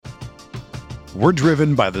We're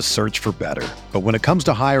driven by the search for better. But when it comes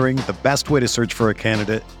to hiring, the best way to search for a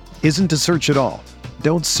candidate isn't to search at all.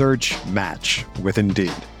 Don't search, match with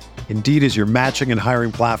Indeed. Indeed is your matching and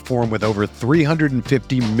hiring platform with over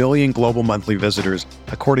 350 million global monthly visitors,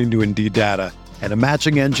 according to Indeed data, and a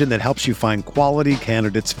matching engine that helps you find quality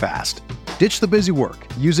candidates fast. Ditch the busy work.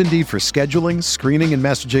 Use Indeed for scheduling, screening, and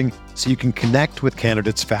messaging so you can connect with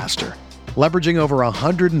candidates faster. Leveraging over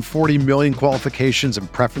 140 million qualifications and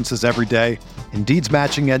preferences every day, Indeed's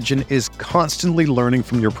matching engine is constantly learning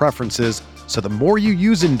from your preferences, so the more you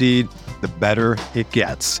use Indeed, the better it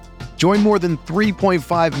gets. Join more than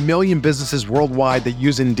 3.5 million businesses worldwide that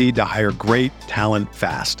use Indeed to hire great talent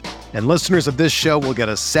fast. And listeners of this show will get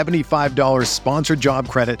a $75 sponsored job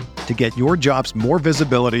credit to get your jobs more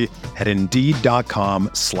visibility at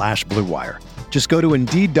Indeed.com/Blue Wire. Just go to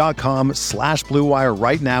Indeed.com/Blue Wire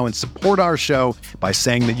right now and support our show by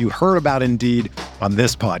saying that you heard about Indeed on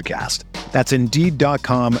this podcast. That's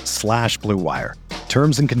Indeed.com/Blue Wire.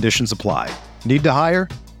 Terms and conditions apply. Need to hire?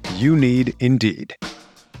 You need Indeed.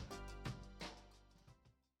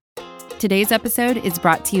 Today's episode is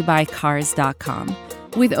brought to you by Cars.com.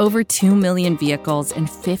 With over 2 million vehicles and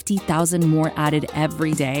 50,000 more added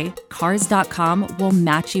every day, Cars.com will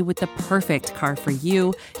match you with the perfect car for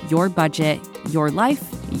you, your budget, your life,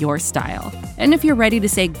 your style. And if you're ready to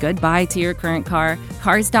say goodbye to your current car,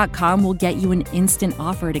 Cars.com will get you an instant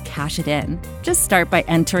offer to cash it in. Just start by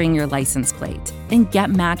entering your license plate and get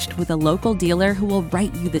matched with a local dealer who will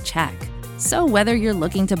write you the check. So whether you're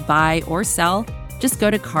looking to buy or sell, just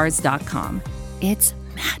go to Cars.com. It's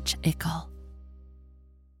magical.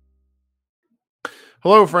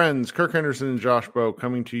 Hello, friends. Kirk Henderson and Josh Bowe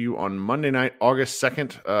coming to you on Monday night, August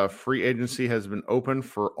 2nd. Free agency has been open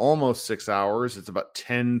for almost 6 hours. It's about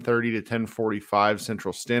 10:30 to 10:45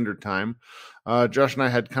 Central Standard Time. Josh and I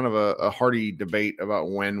had kind of a hearty debate about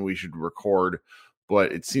when we should record,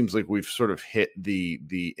 but it seems like we've sort of hit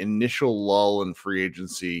the initial lull in free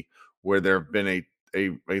agency where there have been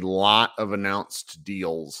a lot of announced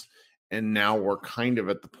deals. And now we're kind of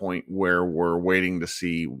at the point where we're waiting to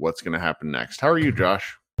see what's going to happen next. How are you,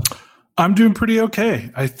 Josh? I'm doing pretty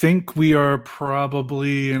okay. I think we are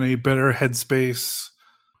probably in a better headspace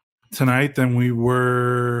tonight than we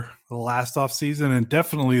were the last off season, and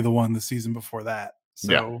definitely the season before that.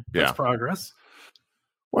 So that's progress.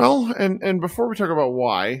 Well, and before we talk about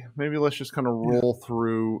why, maybe let's just kind of roll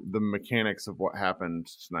through the mechanics of what happened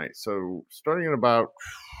tonight. So starting at about,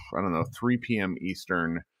 3 p.m.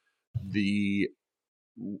 Eastern, the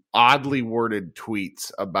oddly worded tweets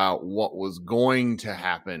about what was going to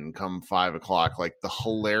happen come 5 o'clock, like the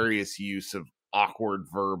hilarious use of awkward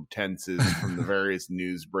verb tenses from the various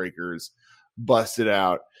news breakers busted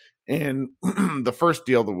out. And the first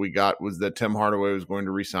deal that we got was that Tim Hardaway was going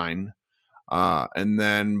to resign. And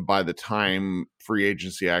then by the time free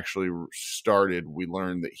agency actually started, we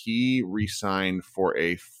learned that he re-signed for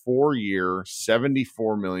a 4-year,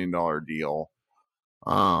 $74 million deal.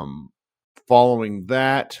 Following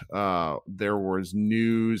that, there was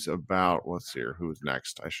news about, let's see here, who's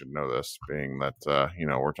next? I should know this, being that,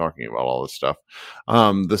 we're talking about all this stuff.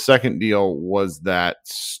 The second deal was that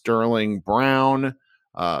Sterling Brown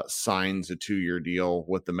signs a 2-year deal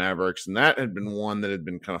with the Mavericks, and that had been one that had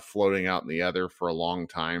been kind of floating out in the ether for a long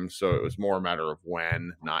time. So it was more a matter of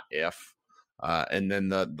when, not if. And then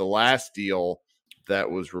the last deal that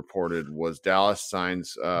was reported was Dallas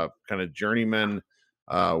signs kind of journeyman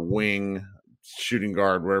wing, shooting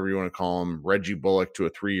guard, whatever you want to call him, Reggie Bullock, to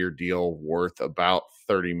a 3-year deal worth about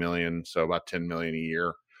 $30 million, so about $10 million a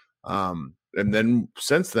year. And then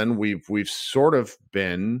since then, we've sort of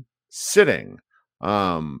been sitting.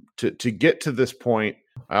 To get to this point,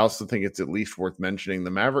 I also think it's at least worth mentioning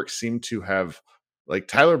the Mavericks seem to have, like,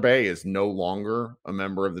 Tyler Bey is no longer a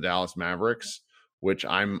member of the Dallas Mavericks, which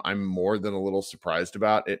I'm more than a little surprised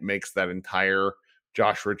about. It makes that entire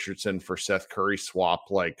Josh Richardson for Seth Curry swap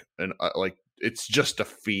like it's just a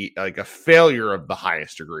failure of the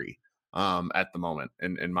highest degree at the moment,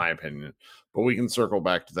 in my opinion. But we can circle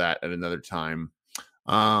back to that at another time.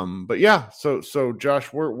 But yeah, so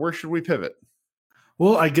Josh, where should we pivot?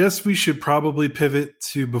 Well, I guess we should probably pivot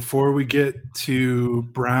to, before we get to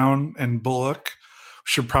Brown and Bullock, we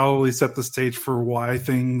should probably set the stage for why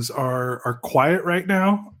things are quiet right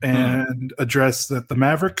now, and address that the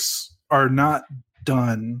Mavericks are not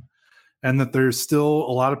done, and that there's still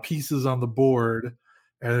a lot of pieces on the board,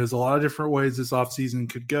 and there's a lot of different ways this offseason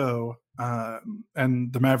could go,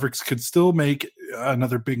 and the Mavericks could still make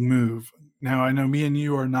another big move. Now, I know me and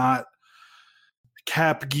you are not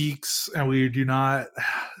cap geeks, and we do not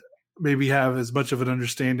maybe have as much of an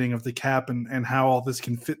understanding of the cap and how all this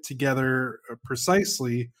can fit together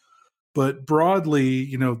precisely, But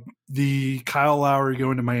broadly, the Kyle Lowry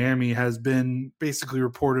going to Miami has been basically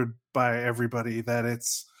reported by everybody that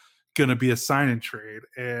it's going to be a sign and trade.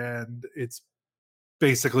 And it's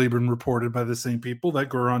basically been reported by the same people that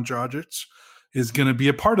Goran Dragic is going to be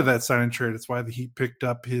a part of that sign and trade. It's why the Heat picked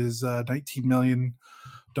up his $19 million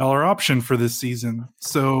option for this season.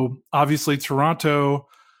 So obviously Toronto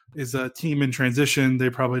is a team in transition. They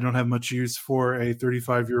probably don't have much use for a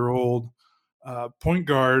 35-year-old point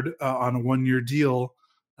guard on a 1-year deal.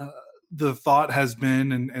 The thought has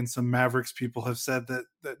been, and some Mavericks people have said that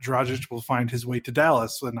Dragic will find his way to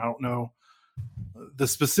Dallas. And I don't know, the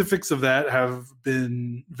specifics of that have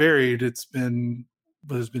been varied.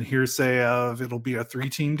 There's been hearsay of it'll be a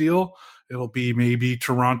 3-team deal. It'll be maybe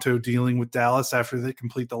Toronto dealing with Dallas after they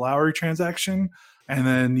complete the Lowry transaction, and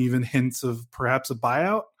then even hints of perhaps a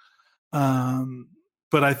buyout.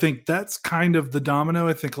 But I think that's kind of the domino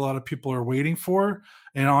I think a lot of people are waiting for.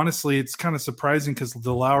 And honestly, it's kind of surprising because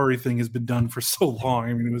the Lowry thing has been done for so long.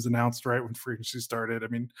 I mean, it was announced right when free agency started. I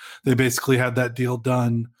mean, they basically had that deal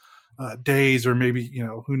done days or maybe,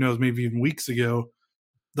 who knows, maybe even weeks ago.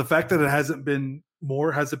 The fact that it hasn't been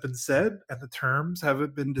said and the terms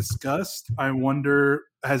haven't been discussed,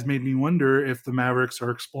 has made me wonder if the Mavericks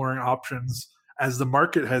are exploring options as the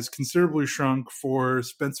market has considerably shrunk for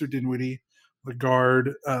Spencer Dinwiddie, the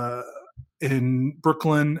guard in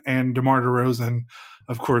Brooklyn, and DeMar DeRozan,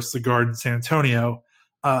 of course, the guard in San Antonio.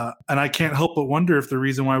 And I can't help but wonder if the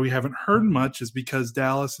reason why we haven't heard much is because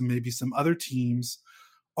Dallas and maybe some other teams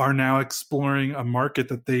are now exploring a market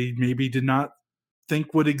that they maybe did not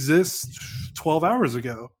think would exist 12 hours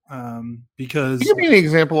ago. Because give me an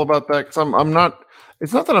example about that, because I'm not.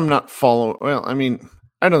 It's not that I'm not following. Well, I mean,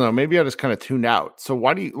 I don't know. Maybe I just kind of tuned out. So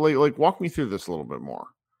why do you like walk me through this a little bit more?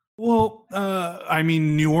 Well, I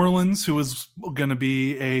mean, New Orleans, who was going to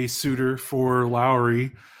be a suitor for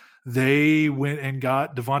Lowry, they went and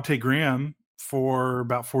got Devontae Graham for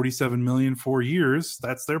about $47 million 4 years.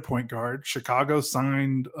 That's their point guard. Chicago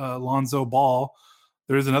signed Lonzo Ball.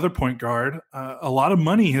 There's another point guard. A lot of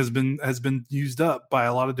money has been used up by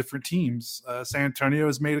a lot of different teams. San Antonio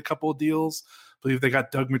has made a couple of deals. I believe they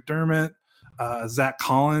got Doug McDermott, Zach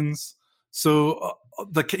Collins. So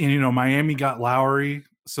Miami got Lowry.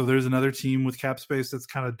 So there's another team with cap space that's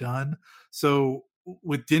kind of done. So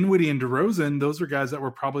with Dinwiddie and DeRozan, those are guys that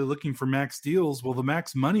were probably looking for max deals. Well, the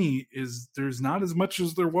max money there's not as much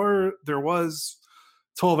as there was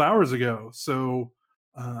 12 hours ago. So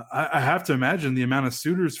I have to imagine the amount of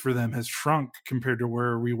suitors for them has shrunk compared to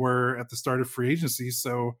where we were at the start of free agency.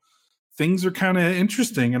 So things are kind of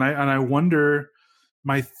interesting. And I wonder,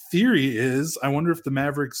 my theory is, I wonder if the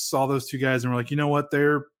Mavericks saw those two guys and were like, you know what,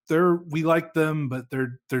 we like them, but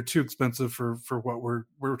they're too expensive for what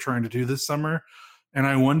we're trying to do this summer. And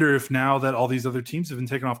I wonder if now that all these other teams have been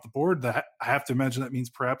taken off the board, that I have to imagine that means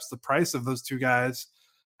perhaps the price of those two guys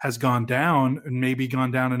has gone down, and maybe gone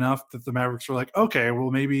down enough that the Mavericks are like, okay, well,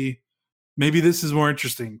 maybe this is more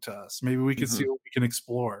interesting to us. Maybe we can see what we can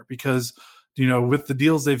explore, because, with the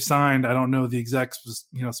deals they've signed, I don't know the exact,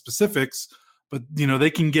 specifics, but, they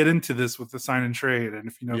can get into this with the sign and trade. And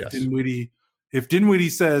if, yes. if Dinwiddie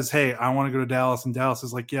says, hey, I want to go to Dallas, and Dallas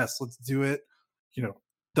is like, yes, let's do it,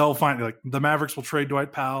 they'll find, like, the Mavericks will trade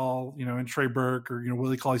Dwight Powell, and Trey Burke, or,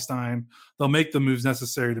 Willie Cauley-Stein. They'll make the moves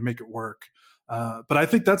necessary to make it work. But I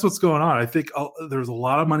think that's what's going on. I think there's a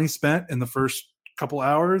lot of money spent in the first couple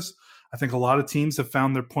hours. I think a lot of teams have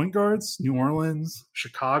found their point guards: New Orleans,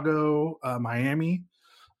 Chicago, Miami.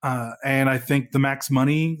 And I think the max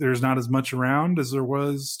money, there's not as much around as there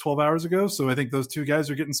was 12 hours ago. So I think those two guys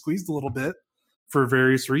are getting squeezed a little bit for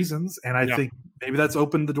various reasons. And I think maybe that's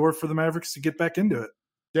opened the door for the Mavericks to get back into it.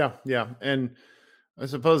 Yeah. And I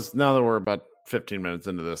suppose now that we're about 15 minutes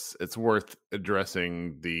into this, it's worth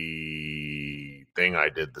addressing the thing I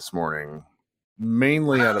did this morning,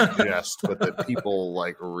 mainly out of jest, but that people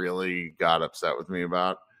really got upset with me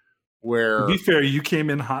about. Where, to be fair, you came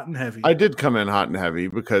in hot and heavy. I did come in hot and heavy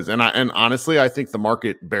because, and honestly, I think the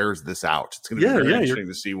market bears this out. It's going to be very interesting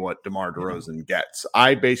to see what DeMar DeRozan gets.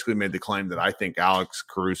 I basically made the claim that I think Alex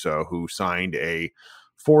Caruso, who signed a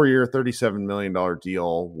 4-year, $37 million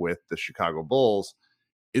deal with the Chicago Bulls,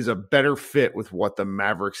 is a better fit with what the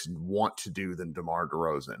Mavericks want to do than DeMar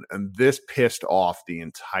DeRozan. And this pissed off the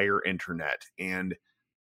entire internet. And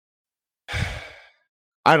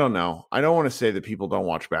I don't know. I don't want to say that people don't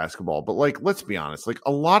watch basketball, but let's be honest.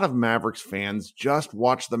 A lot of Mavericks fans just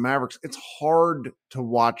watch the Mavericks. It's hard to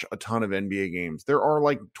watch a ton of NBA games. There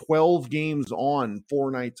are 12 games on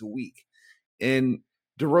 4 nights a week. And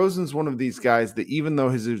DeRozan's one of these guys that, even though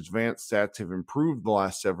his advanced stats have improved the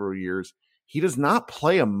last several years, he does not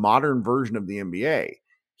play a modern version of the NBA.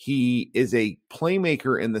 he is a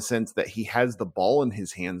playmaker in the sense that he has the ball in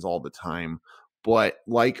his hands all the time. But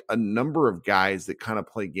like a number of guys that kind of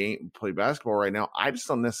play basketball right now, I just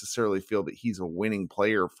don't necessarily feel that he's a winning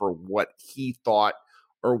player for what he thought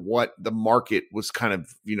or what the market was kind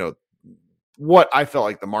of, what I felt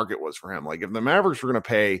like the market was for him. Like if the Mavericks were going to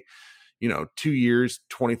pay, 2 years,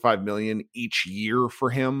 $25 million each year for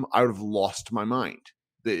him, I would have lost my mind.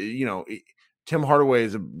 Tim Hardaway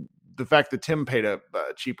the fact that Tim paid a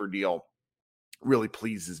cheaper deal really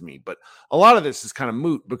pleases me, but a lot of this is kind of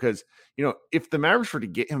moot because, if the Mavericks were to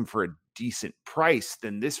get him for a decent price,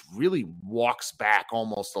 then this really walks back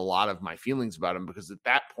almost a lot of my feelings about him, because at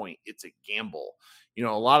that point it's a gamble. A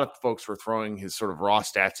lot of folks were throwing his sort of raw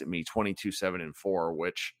stats at me, 22, 7, and 4,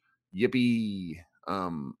 which yippee.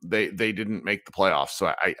 They didn't make the playoffs, so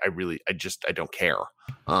I don't care.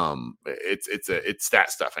 It's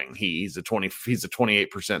stat stuffing. He's a 28%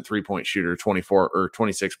 3-point shooter, 24 or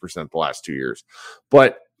 26% the last 2 years.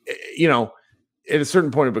 But at a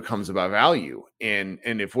certain point it becomes about value. And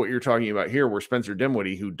if what you're talking about here, where Spencer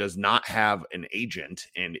Dinwiddie, who does not have an agent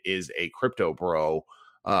and is a crypto bro,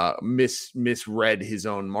 misread his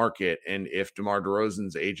own market, and if DeMar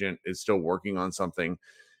DeRozan's agent is still working on something,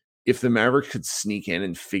 if the Mavericks could sneak in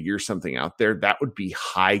and figure something out there, that would be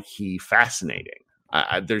high key fascinating.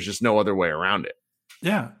 There's just no other way around it.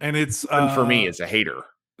 Yeah. And it's for me as a hater.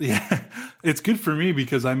 Yeah, it's good for me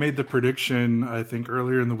because I made the prediction, I think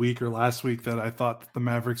earlier in the week or last week, that I thought that the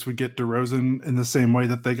Mavericks would get DeRozan in the same way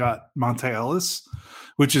that they got Monte Ellis,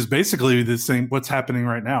 which is basically the same, what's happening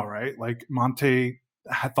right now, right? Like Monte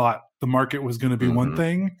had thought the market was going to be one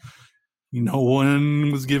thing. No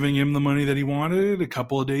one was giving him the money that he wanted. A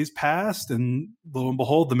couple of days passed, and lo and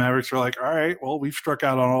behold, the Mavericks were like, all right, well, we've struck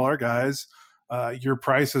out on all our guys. Your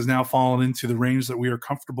price has now fallen into the range that we are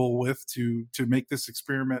comfortable with to make this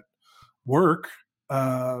experiment work.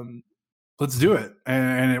 Let's do it.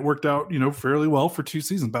 And it worked out, fairly well for 2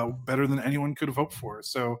 seasons, about better than anyone could have hoped for.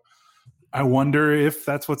 So I wonder if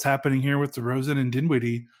that's what's happening here with DeRozan and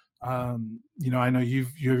Dinwiddie. I know you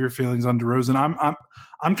have your feelings on DeRozan.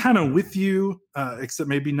 I'm kind of with you, except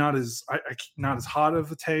maybe not as hot of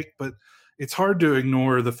a take, but it's hard to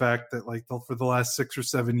ignore the fact that for the last 6 or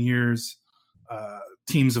 7 years,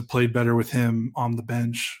 teams have played better with him on the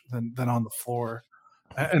bench than on the floor,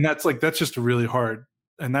 and that's just a really hard,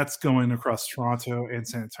 and that's going across Toronto and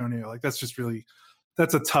San Antonio.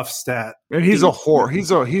 That's a tough stat. And he's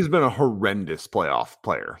been a horrendous playoff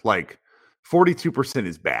player. 42%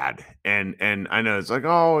 is bad. And I know it's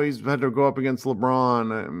he's had to go up against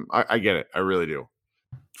LeBron. I get it. I really do.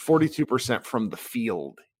 42% from the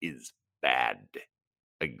field is bad.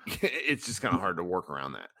 It's just kind of hard to work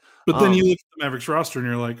around that. But then you look at the Mavericks roster and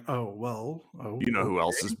you're like, oh, well. Oh, you know who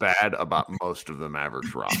else is bad about most of the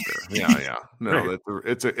Mavericks roster? Yeah. No, right.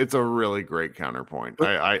 It's a really great counterpoint.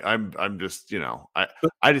 I'm just,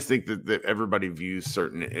 I just think that everybody views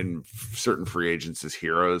certain free agents as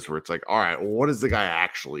heroes, where it's like, all right, well, what is the guy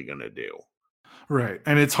actually going to do? Right.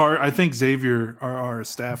 And it's hard. I think Xavier, our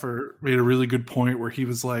staffer, made a really good point where he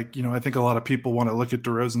was like, I think a lot of people want to look at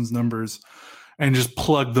DeRozan's numbers and just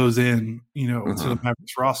plug those in, to the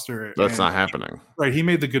Mavericks roster. That's not happening. Right. He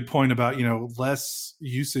made the good point about, less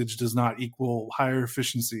usage does not equal higher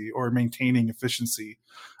efficiency or maintaining efficiency.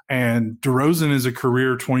 And DeRozan is a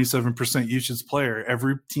career 27% usage player.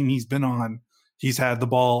 Every team he's been on, he's had the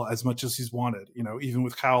ball as much as he's wanted, even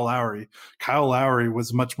with Kyle Lowry. Kyle Lowry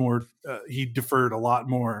was much more, he deferred a lot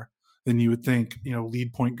more than you would think,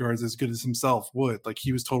 lead point guards as good as himself would.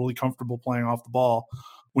 He was totally comfortable playing off the ball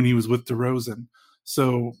when he was with DeRozan.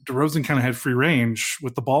 So DeRozan kind of had free range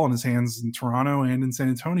with the ball in his hands in Toronto and in San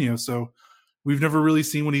Antonio. So we've never really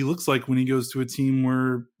seen what he looks like when he goes to a team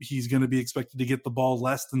where he's going to be expected to get the ball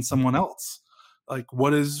less than someone else.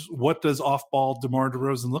 What does off-ball DeMar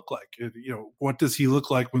DeRozan look like? What does he look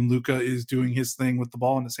like when Luka is doing his thing with the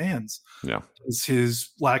ball in his hands? Yeah. Is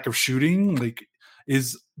his lack of shooting,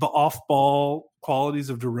 is the off-ball qualities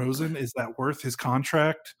of DeRozan, is that worth his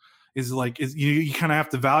contract? You kind of have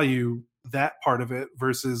to value that part of it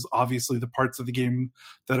versus obviously the parts of the game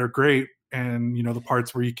that are great. And, the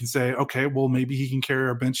parts where you can say, okay, well, maybe he can carry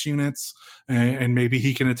our bench units and maybe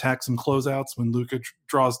he can attack some closeouts when Luka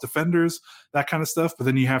draws defenders, that kind of stuff. But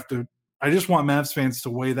then I just want Mavs fans to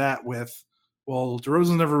weigh that with, well,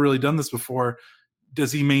 DeRozan's never really done this before.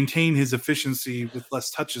 Does he maintain his efficiency with less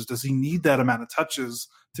touches? Does he need that amount of touches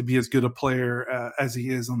to be as good a player as he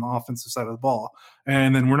is on the offensive side of the ball?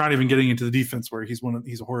 And then we're not even getting into the defense where he's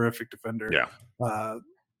a horrific defender. Yeah.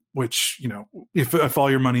 Which, if all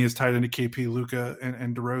your money is tied into KP, Luka,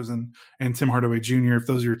 and DeRozan and Tim Hardaway Jr., if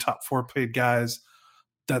those are your top 4 paid guys,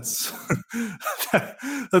 that's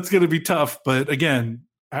that's going to be tough. But again,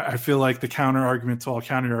 I feel like the counter argument to all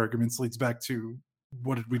counter arguments leads back to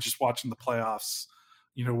what did we just watch in the playoffs?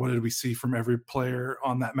 You know, what did we see from every player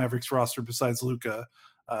on that Mavericks roster besides Luka?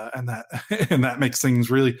 And that makes it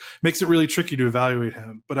really tricky to evaluate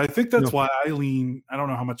him. But I think that's why I lean. I don't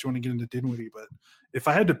know how much you want to get into Dinwiddie, but if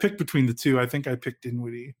I had to pick between the two, I think I picked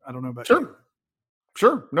Dinwiddie. I don't know about you.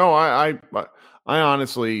 Sure. No, I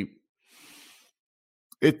honestly,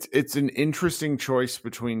 it's an interesting choice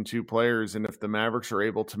between two players, and if the Mavericks are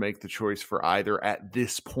able to make the choice for either at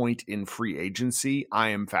this point in free agency, I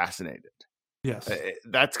am fascinated. Yes.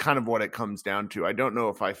 That's kind of what it comes down to. I don't know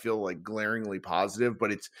if I feel like glaringly positive,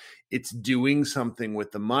 but it's doing something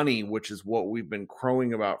with the money, which is what we've been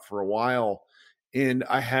crowing about for a while. And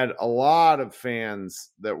I had a lot of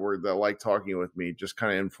fans that like talking with me, just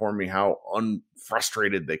kind of inform me how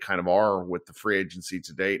unfrustrated they kind of are with the free agency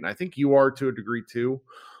to date. And I think you are to a degree too,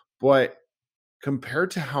 but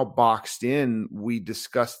compared to how boxed in we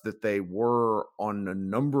discussed that they were on a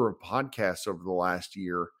number of podcasts over the last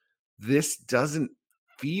year, this doesn't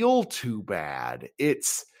feel too bad.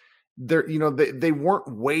 It's there, they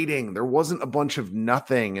weren't waiting. There wasn't a bunch of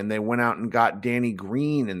nothing and they went out and got Danny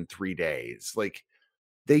Green in 3 days. Like,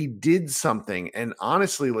 they did something. And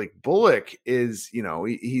honestly, like, Bullock is,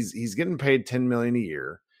 he's getting paid $10 million a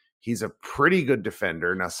year. He's a pretty good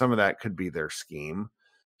defender. Now, some of that could be their scheme.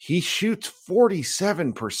 He shoots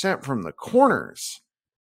 47% from the corners.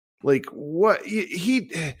 Like, what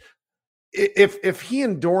if he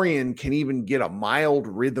and Dorian can even get a mild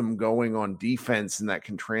rhythm going on defense and that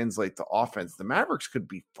can translate to offense, the Mavericks could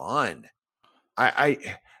be fun.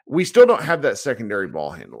 We still don't have that secondary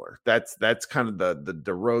ball handler. That's kind of the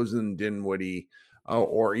DeRozan, Dinwiddie,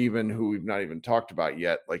 or even who we've not even talked about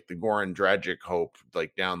yet, like the Goran Dragic hope,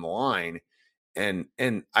 like down the line. And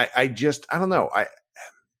I don't know.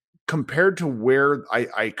 Compared to where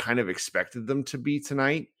I kind of expected them to be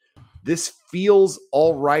tonight, this feels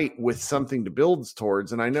all right with something to build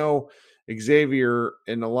towards. And I know Xavier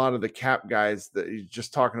and a lot of the cap guys that he's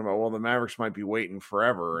just talking about, well, the Mavericks might be waiting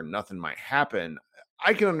forever and nothing might happen.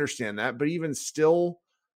 I can understand that, but even still,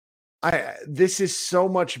 this is so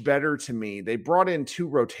much better to me. They brought in 2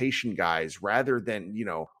 rotation guys rather than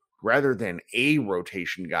a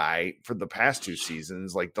rotation guy for the past 2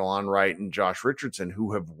 seasons, like DeLon Wright and Josh Richardson,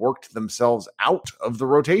 who have worked themselves out of the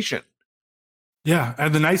rotation. Yeah,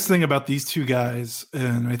 and the nice thing about these 2 guys,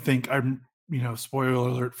 and I think spoiler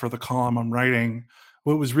alert for the column I'm writing,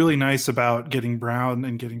 what was really nice about getting Brown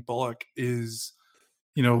and getting Bullock is,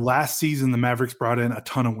 last season the Mavericks brought in a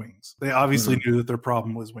ton of wings. They obviously knew that their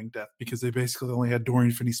problem was wing depth because they basically only had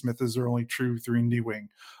Dorian Finney-Smith as their only true 3-and-D wing.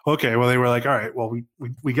 Okay, well, they were like, all right, well,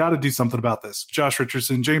 we got to do something about this. Josh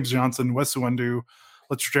Richardson, James Johnson, Wes Iwundu,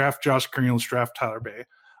 let's draft Josh Green, let's draft Tyler Bay.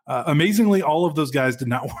 Amazingly, all of those guys did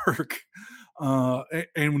not work.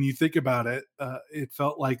 And when you think about it, it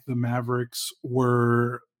felt like the Mavericks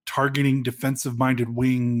were targeting defensive-minded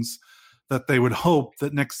wings that they would hope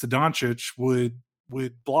that next to Doncic would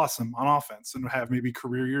blossom on offense and have maybe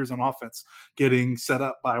career years on offense, getting set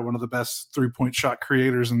up by one of the best three-point shot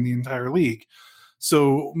creators in the entire league.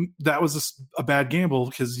 So that was a bad gamble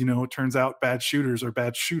because, it turns out bad shooters are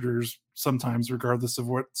bad shooters sometimes, regardless of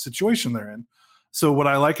what situation they're in. So what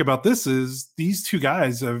I like about this is these 2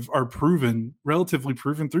 guys are relatively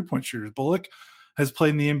proven three-point shooters. Bullock has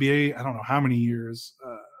played in the NBA, I don't know how many years,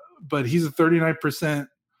 but he's a 39%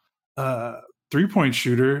 three-point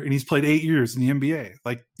shooter, and he's played 8 years in the NBA.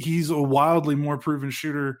 Like, he's a wildly more proven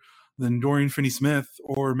shooter than Dorian Finney-Smith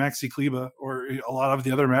or Maxi Kleber or a lot of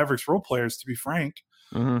the other Mavericks role players, to be frank.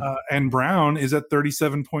 Mm-hmm. And Brown is at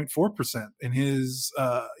 37.4% in his,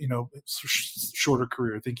 shorter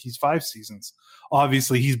career. I think he's 5 seasons.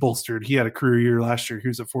 Obviously, he's bolstered. He had a career year last year. He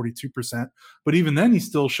was at 42%. But even then, he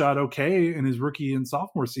still shot okay in his rookie and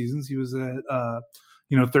sophomore seasons. He was at,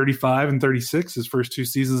 35 and 36 his first 2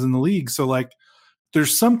 seasons in the league. So, like,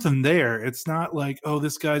 there's something there. It's not like, oh,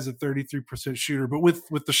 this guy's a 33% shooter, but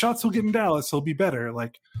with the shots he'll get in Dallas, he'll be better.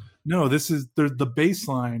 Like, no, this is the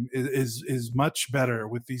baseline is much better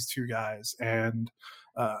with these 2 guys, and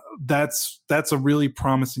that's a really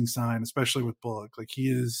promising sign, especially with Bullock. Like, he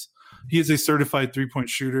is a certified 3-point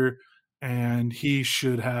shooter, and he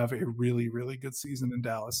should have a really, really good season in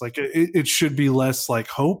Dallas. Like, it should be less like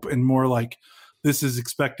hope and more like, this is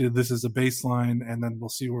expected, this is a baseline, and then we'll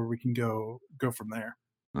see where we can go from there.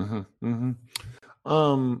 Mm-hmm,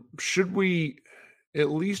 mm-hmm. Should we at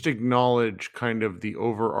least acknowledge kind of the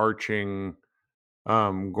overarching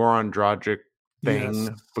Goran Dragic thing?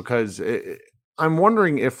 Yes. Because I'm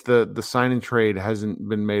wondering if the sign and trade hasn't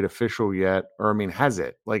been made official yet, or I mean, has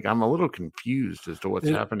it? Like, I'm a little confused as to what's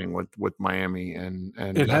happening with Miami and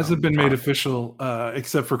it hasn't been made official,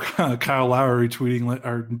 except for Kyle Lowry tweeting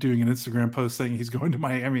or doing an Instagram post saying he's going to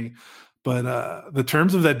Miami. But the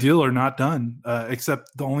terms of that deal are not done. Except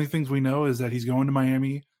the only things we know is that he's going to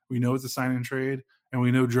Miami. We know it's a sign and trade, and we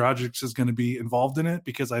know Dragic is going to be involved in it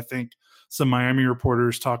because I think some Miami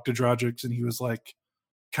reporters talked to Dragic and he was like,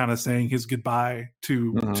 kind of saying his goodbye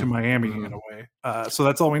to Miami in a way. So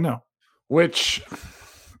that's all we know. Which,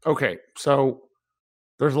 okay, so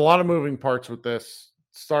there's a lot of moving parts with this,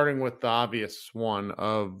 starting with the obvious one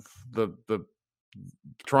of the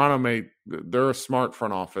Toronto they're a smart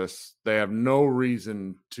front office. They have no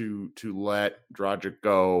reason to let Dragic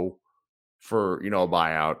go for, a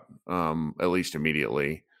buyout, at least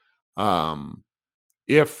immediately.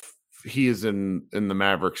 If he is in the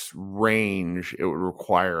Mavericks range, it would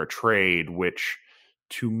require a trade, which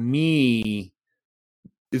to me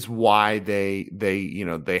is why they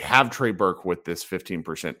have Trey Burke with this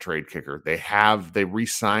 15% trade kicker. They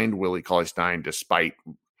re-signed Willie Cauley-Stein despite,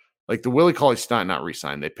 like, the Willie Cauley-Stein not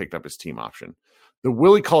re-signed, they picked up his team option. The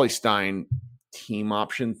Willie Cauley-Stein team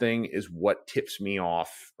option thing is what tips me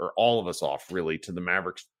off, or all of us off, really, to the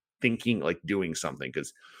Mavericks thinking, like, doing something,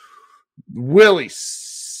 because Willie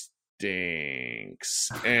stinks.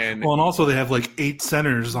 And also they have like 8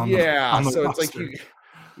 centers on the so roster. It's like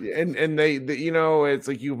and they it's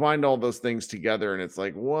like you find all those things together and it's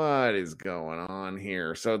like, what is going on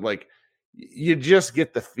here? So like you just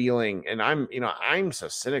get the feeling, and I'm so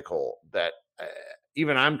cynical that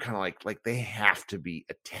even I'm kind of like they have to be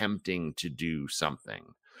attempting to do something.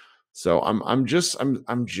 So I'm just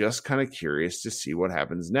kind of curious to see what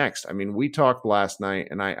happens next. I mean, we talked last night,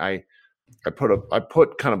 and I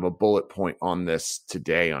put kind of a bullet point on this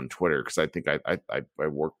today on Twitter because I think I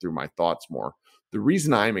worked through my thoughts more. The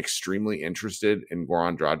reason I'm extremely interested in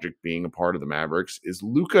Goran Dragic being a part of the Mavericks is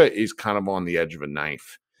Luka is kind of on the edge of a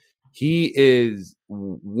knife. He is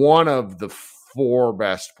one of the 4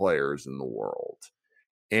 best players in the world,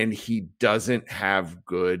 and he doesn't have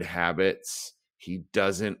good habits. He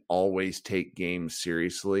doesn't always take games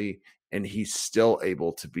seriously, and he's still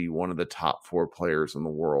able to be one of the top 4 players in the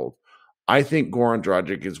world. I think Goran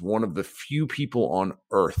Dragic is one of the few people on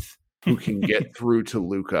earth who can get through to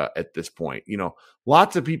Luka at this point.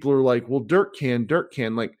 Lots of people are like, well, Dirk can.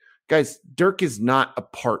 Like, guys, Dirk is not a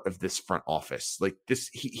part of this front office. Like this,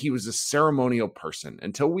 he was a ceremonial person.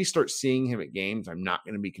 Until we start seeing him at games, I'm not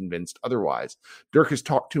going to be convinced otherwise. Dirk has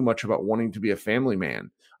talked too much about wanting to be a family man,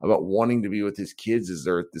 about wanting to be with his kids as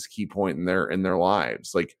they're at this key point in their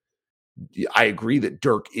lives. Like, I agree that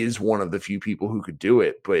Dirk is one of the few people who could do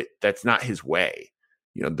it, but that's not his way.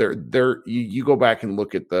 You go back and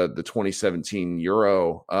look at the 2017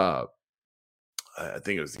 Euro. I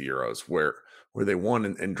think it was the Euros where they won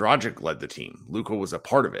and Dragic led the team. Luka was a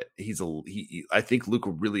part of it. I think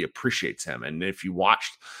Luka really appreciates him. And if you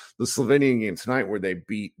watched the Slovenian game tonight where they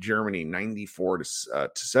beat Germany 94 to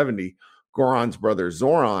 70, Goran's brother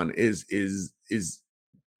Zoran is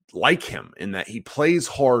like him in that he plays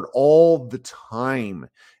hard all the time,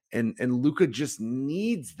 and Luka just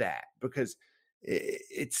needs that because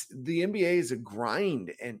it's the NBA is a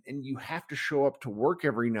grind, and you have to show up to work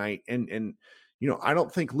every night, and I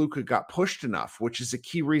don't think Luka got pushed enough, which is a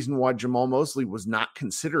key reason why Jamal Mosley was not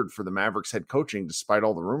considered for the Mavericks head coaching despite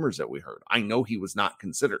all the rumors that we heard. I know he was not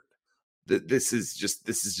considered. This is just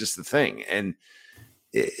the thing, and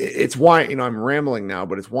it's why, I'm rambling now,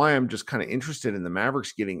 but it's why I'm just kind of interested in the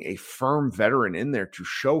Mavericks getting a firm veteran in there to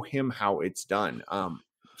show him how it's done.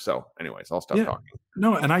 So anyways, I'll stop talking.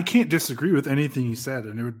 No, and I can't disagree with anything you said,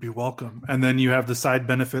 and it would be welcome. And then you have the side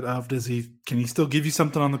benefit of, can he still give you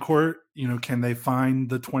something on the court? Can they find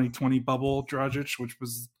the 2020 bubble Dragic, which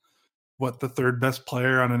was the 3rd best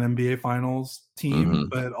player on an NBA Finals team,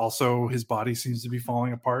 but also his body seems to be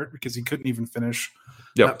falling apart because he couldn't even finish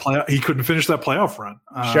that playoff. He couldn't finish that playoff run.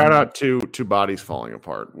 Shout out to bodies falling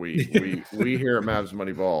apart. We here at Mavs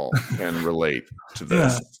Moneyball can relate to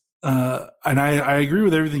this. And I agree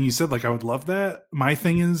with everything you said. Like, I would love that. My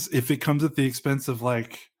thing is, if it comes at the expense of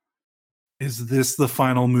is this the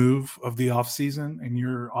final move of the offseason? And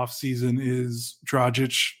your offseason is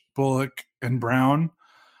Dragic, Bullock, and Brown.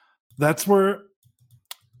 That's where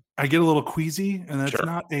I get a little queasy, and that's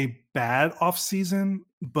not a bad offseason,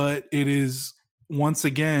 but it is, once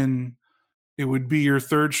again, it would be your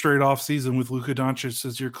 3rd straight offseason with Luka Doncic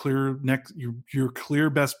as your clear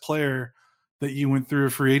best player that you went through a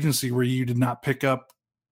free agency where you did not pick up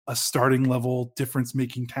a starting level difference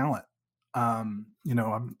making talent.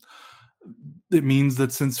 it means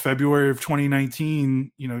that since February of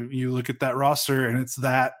 2019, you look at that roster and it's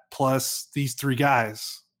that plus these three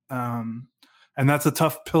guys. And that's a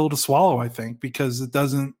tough pill to swallow, I think, because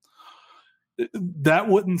that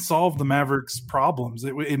wouldn't solve the Mavericks' problems.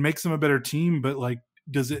 It makes them a better team, but like,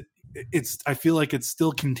 I feel like it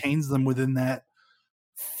still contains them within that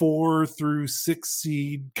 4 through 6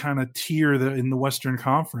 seed kind of tier in the Western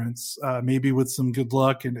Conference. Maybe with some good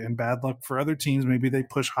luck and bad luck for other teams, maybe they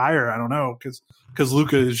push higher. I don't know, because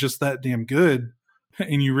Luka is just that damn good,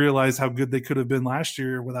 and you realize how good they could have been last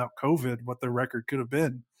year without COVID, what their record could have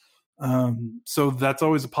been. So that's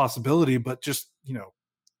always a possibility, but just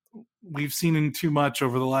we've seen in too much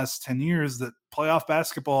over the last 10 years that playoff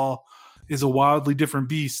basketball is a wildly different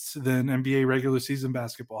beast than NBA regular season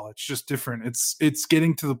basketball. It's just different. It's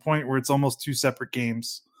getting to the point where it's almost two separate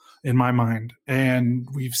games in my mind. And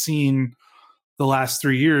we've seen the last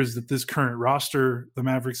 3 years that this current roster the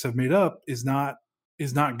Mavericks have made up is not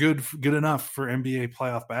good enough for NBA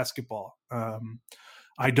playoff basketball.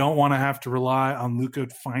 I don't want to have to rely on Luka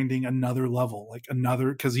finding another level,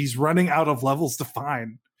 because he's running out of levels to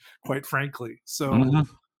find, quite frankly. So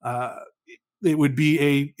it would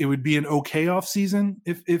be an okay off season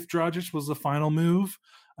if Dragic was the final move.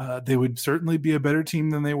 They would certainly be a better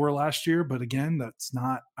team than they were last year, but again,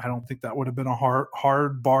 I don't think that would have been a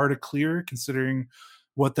hard bar to clear, considering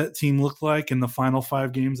what that team looked like in the final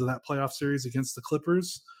 5 games of that playoff series against the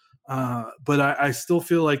Clippers. But I still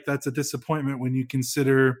feel like that's a disappointment when you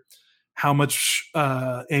consider how much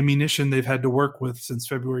ammunition they've had to work with since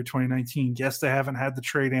February 2019. Yes, they haven't had the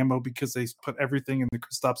trade ammo because they put everything in the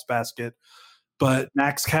Kristaps basket, but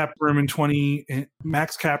max cap room in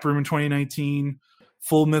 2019,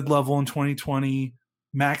 full mid-level in 2020,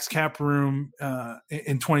 max cap room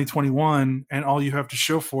in 2021, and all you have to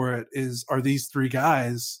show for it are these 3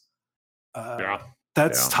 guys.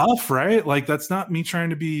 That's tough, right? Like, that's not me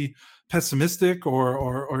trying to be pessimistic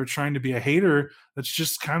or trying to be a hater. That's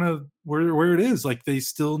just kind of where it is. Like, they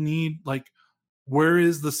still need, where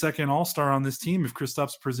is the second all-star on this team if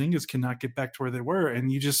Kristaps Porzingis cannot get back to where they were?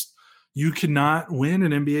 And you cannot win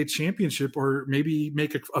an NBA championship or maybe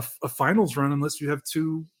make a finals run unless you have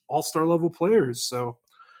 2 all-star level players. So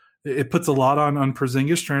it puts a lot on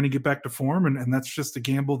Porzingis trying to get back to form, and that's just a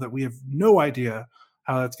gamble that we have no idea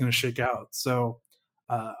how that's going to shake out. So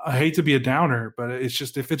I hate to be a downer, but it's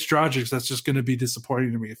just, if it's Dragic, that's just going to be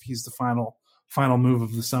disappointing to me if he's the final move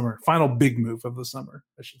of the summer, final big move of the summer,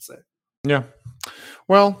 I should say. Yeah.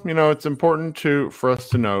 Well, it's important for us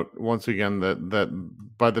to note once again that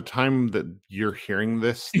by the time that you're hearing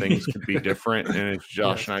this, things could be different. And it's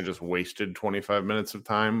Josh and I just wasted 25 minutes of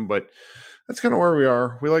time, but that's kind of where we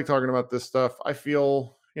are. We like talking about this stuff. I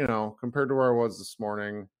feel, compared to where I was this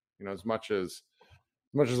morning, as much as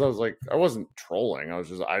I was like, I wasn't trolling. I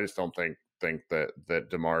just don't think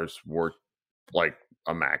that DeMar's worth like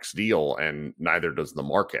a max deal, and neither does the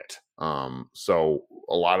market. So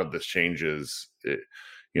a lot of this changes,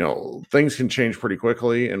 things can change pretty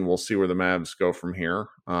quickly, and we'll see where the Mavs go from here.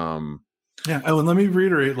 And let me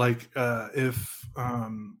reiterate, if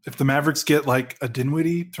the Mavericks get like a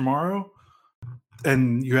Dinwiddie tomorrow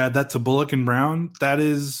and you add that to Bullock and Brown, that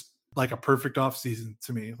is like a perfect offseason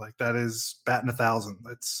to me. Like, that is batting 1,000.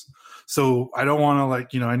 So I don't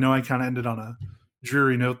want to I know I kind of ended on a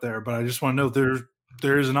dreary note there, but I just want to know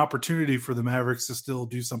there is an opportunity for the Mavericks to still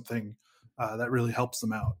do something that really helps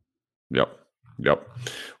them out. Yep.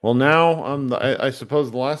 Well, now I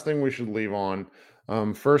suppose the last thing we should leave on.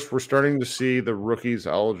 First, we're starting to see the rookies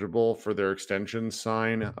eligible for their extensions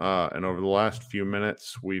sign. And over the last few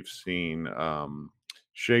minutes, we've seen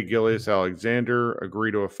Shai Gilgeous-Alexander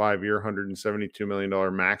agree to a 5-year, $172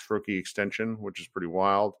 million max rookie extension, which is pretty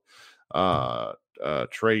wild.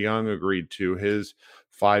 Trae Young agreed to his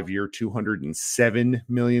 5-year, $207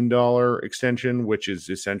 million extension, which is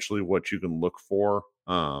essentially what you can look for.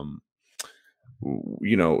 That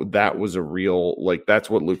was a real, that's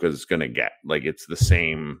what Luka's going to get. It's the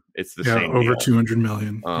same over deal. $200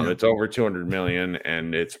 million. It's over $200 million,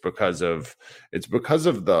 and it's because of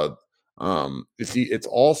the it's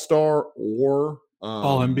all-star or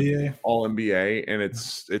all NBA, and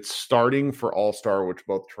it's starting for all-star, which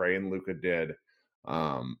both Trae and Luka did,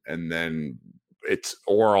 and then it's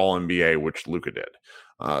all NBA, which Luka did.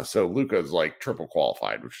 So Luka's triple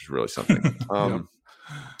qualified, which is really something.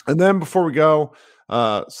 And then before we go,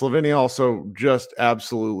 Slovenia also just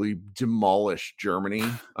absolutely demolished Germany,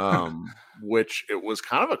 which it was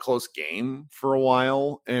kind of a close game for a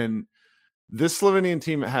while. And this Slovenian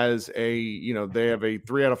team has they have a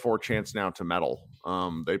 3 out of 4 chance now to medal.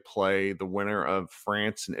 They play the winner of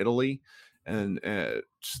France and Italy. and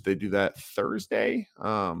they do that Thursday.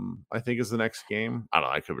 I think is the next game. I don't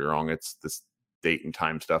know. I could be wrong. It's this date and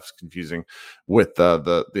time stuff's confusing with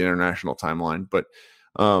the international timeline, but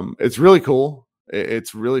it's really cool.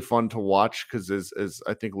 It's really fun to watch because as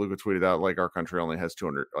I think Luka tweeted out, like our country only has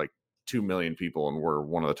 2 million people, and we're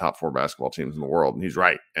one of the top 4 basketball teams in the world. And he's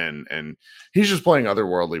right, and he's just playing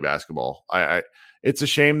otherworldly basketball. It's a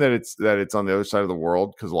shame that it's on the other side of the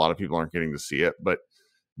world because a lot of people aren't getting to see it. But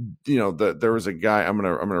there was a guy. I'm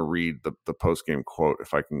gonna read the post game quote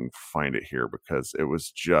if I can find it here because it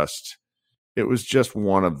was just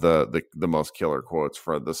one of the most killer quotes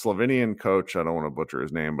for the Slovenian coach. I don't want to butcher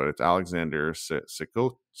his name, but it's Alexander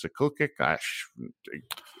Sikulkic.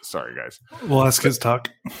 Sorry, guys. We'll ask his talk.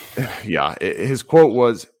 Yeah, his quote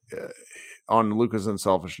was on Luka's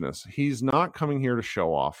unselfishness. He's not coming here to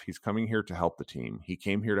show off. He's coming here to help the team. He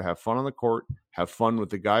came here to have fun on the court, have fun with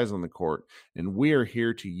the guys on the court, and we are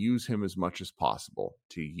here to use him as much as possible,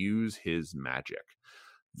 to use his magic.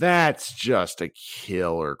 That's just a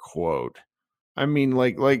killer quote. I mean,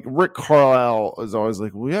 like Rick Carlisle is always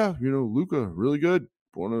like, well, yeah, Luka, really good,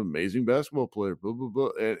 one amazing basketball player, blah, blah, blah.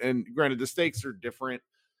 And granted, the stakes are different.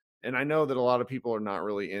 And I know that a lot of people are not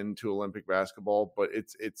really into Olympic basketball, but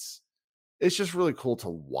it's just really cool to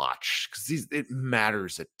watch because it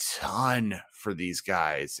matters a ton for these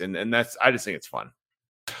guys. And I just think it's fun.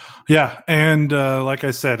 Yeah, and like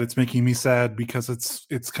I said, it's making me sad because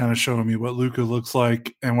it's kind of showing me what Luka looks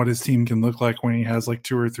like and what his team can look like when he has like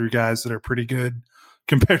 2 or 3 guys that are pretty good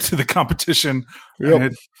compared to the competition. Yep.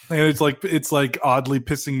 And it's like oddly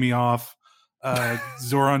pissing me off.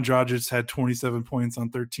 Zoran Dragic had 27 points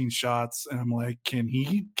on 13 shots, and I'm like, can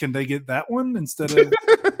they get that one instead of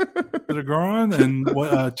Goran? And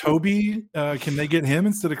what Toby? Can they get him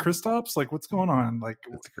instead of Kristaps? Like, what's going on? Like,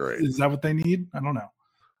 that's great. Is that what they need? I don't know.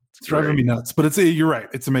 It's driving me nuts, but you're right.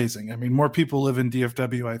 It's amazing. I mean, more people live in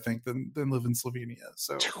DFW, I think, than live in Slovenia.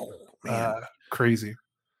 So crazy.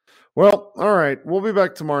 Well, all right. We'll be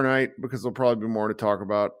back tomorrow night because there'll probably be more to talk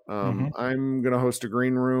about. I'm going to host a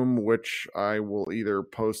green room, which I will either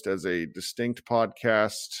post as a distinct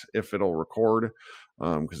podcast if it'll record,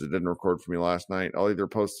 because it didn't record for me last night. I'll either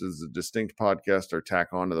post as a distinct podcast or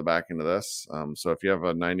tack on to the back end of this. So if you have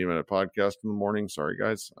a 90-minute podcast in the morning, sorry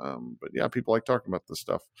guys. But yeah, people like talking about this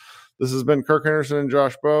stuff. This has been Kirk Henderson and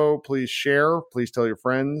Josh Bowe. Please share. Please tell your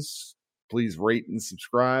friends. Please rate and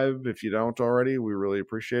subscribe if you don't already. We really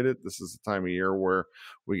appreciate it. This is the time of year where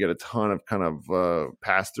we get a ton of kind of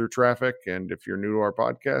pass-through traffic. And if you're new to our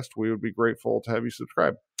podcast, we would be grateful to have you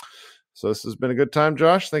subscribe. So this has been a good time,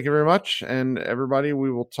 Josh. Thank you very much. And everybody,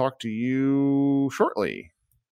 we will talk to you shortly.